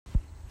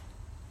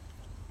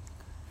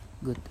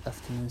Good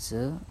afternoon,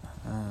 sir.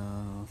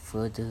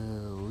 For the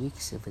week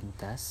 7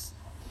 task,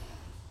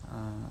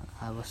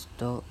 I was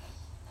told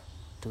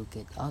to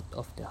get out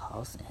of the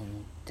house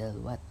and tell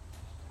what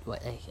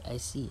I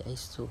see, I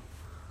saw,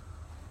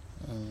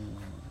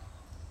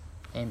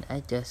 and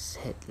I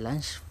just had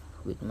lunch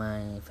with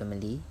my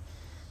family.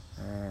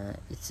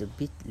 It's a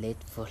bit late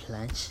for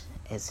lunch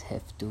as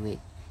have to wait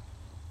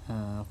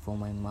for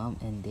my mom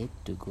and dad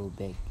to go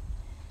back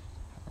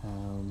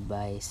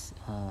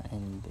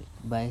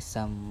buy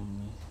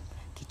some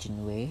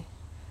kitchenware.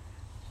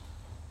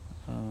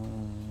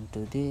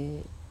 Today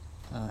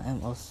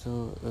I'm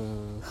also a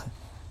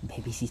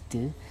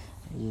babysitter.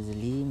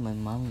 Usually my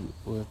mom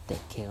will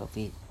take care of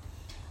it.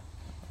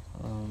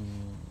 um,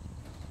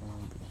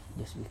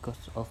 just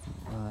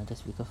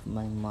because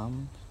my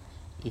mom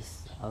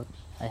is out,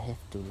 I have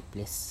to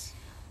replace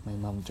my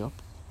mom job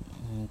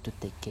to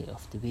take care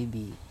of the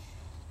baby.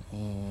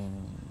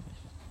 And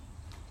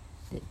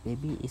that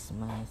baby is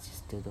my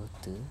sister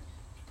daughter.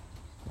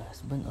 My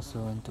husband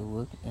also went to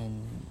work,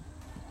 and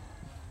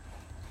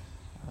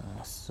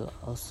so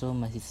also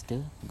my sister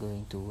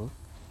going to work,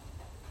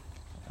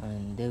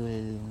 and they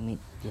will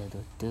meet their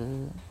daughter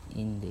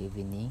in the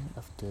evening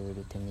after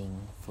returning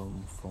from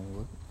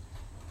work.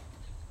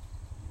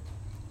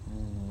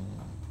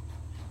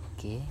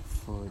 Okay,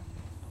 for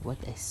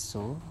what I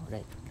saw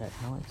right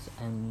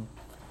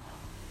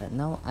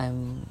now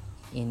I'm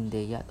in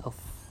the yard of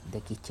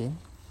the kitchen,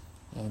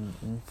 and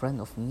in front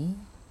of me,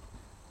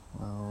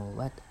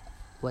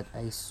 what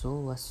I saw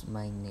was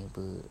my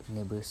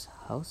neighbor's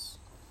house,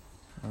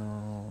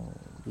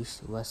 which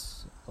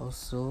was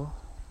also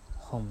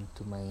home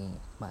to my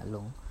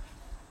maklong.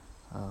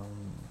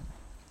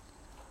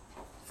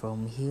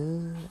 From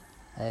here,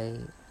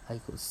 I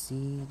could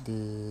see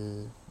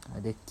the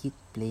kid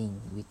playing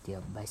with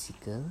their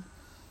bicycle.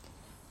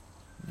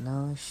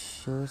 Now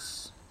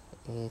shows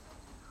at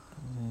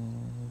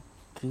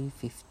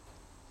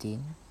 3:15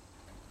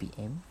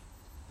 p.m.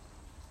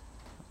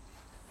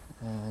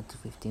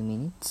 2:15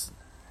 minutes,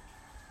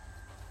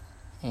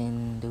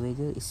 and the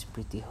weather is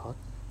pretty hot.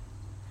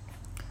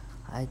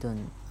 I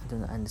don't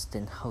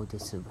understand how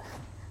there's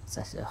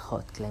such a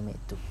hot climate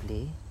to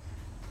play.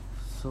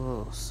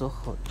 So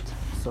hot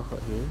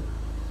here.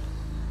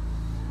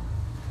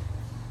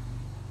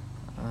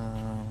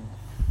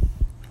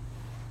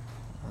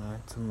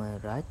 To my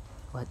right,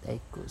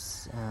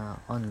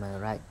 on my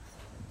right,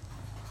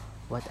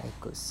 what I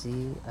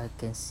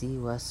can see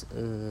was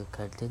a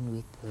garden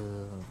with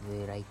a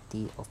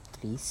variety of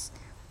trees.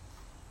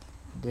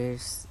 There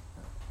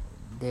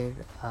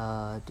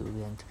are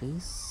durian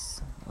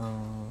trees,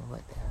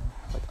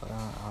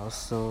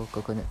 also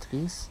coconut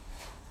trees.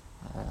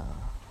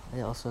 I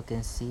also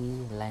can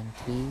see lime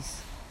trees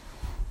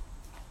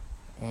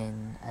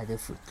and other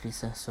fruit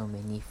trees. So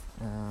many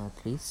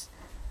trees.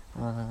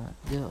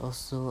 There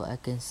also I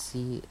can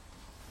see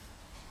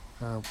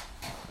a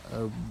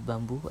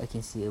bamboo. I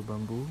can see a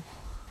bamboo,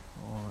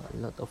 a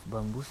lot of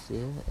bamboos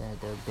here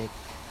at the back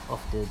of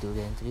the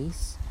durian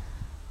trees.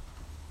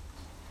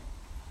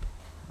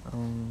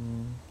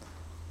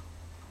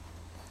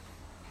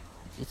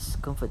 It's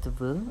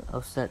comfortable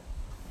outside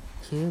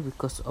here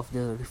because of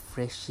the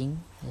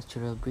refreshing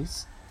natural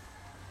breeze.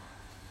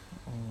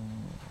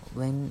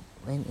 When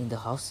in the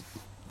house,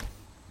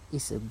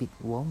 it's a bit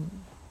warm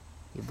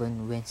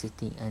even when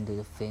sitting under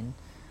the fan.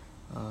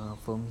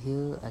 From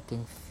here I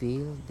can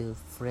feel the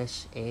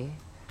fresh air,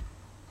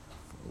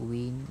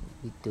 with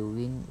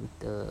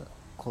the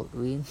cold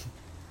wind.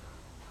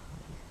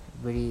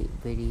 Very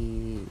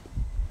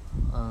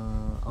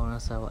orang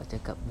Sarawak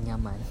cakap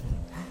nyaman.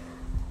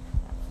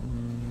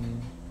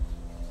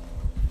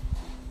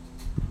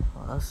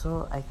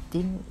 Also, I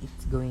think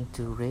it's going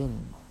to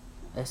rain.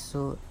 I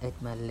saw at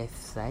my left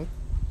side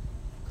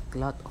a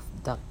cloud of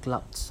dark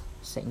clouds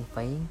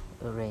signifying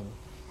a rain.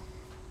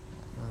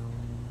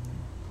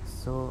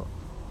 So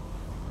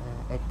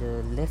at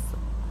the left,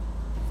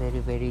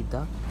 very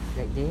dark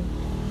right there,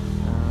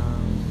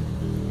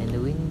 and the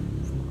wind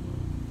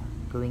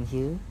going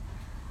here.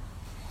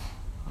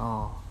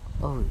 Oh,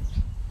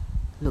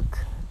 look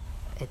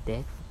at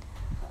that,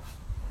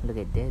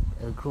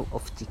 a group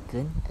of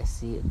chicken. I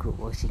see a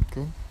group of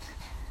chicken.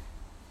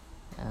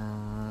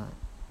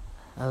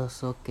 I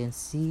also can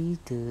see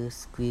the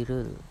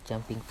squirrel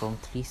jumping from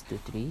trees to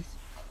trees.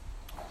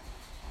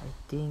 I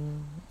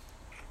think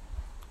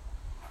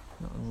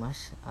not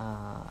much.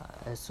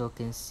 I also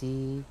can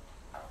see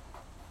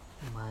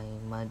my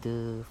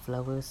mother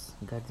flowers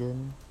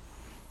garden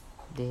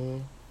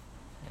there,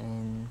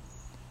 and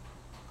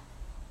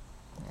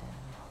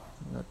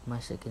not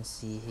much I can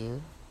see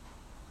here.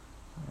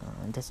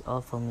 That's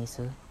all for me,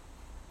 sir,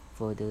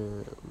 for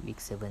the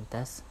week 7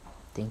 task.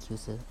 Thank you,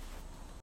 sir.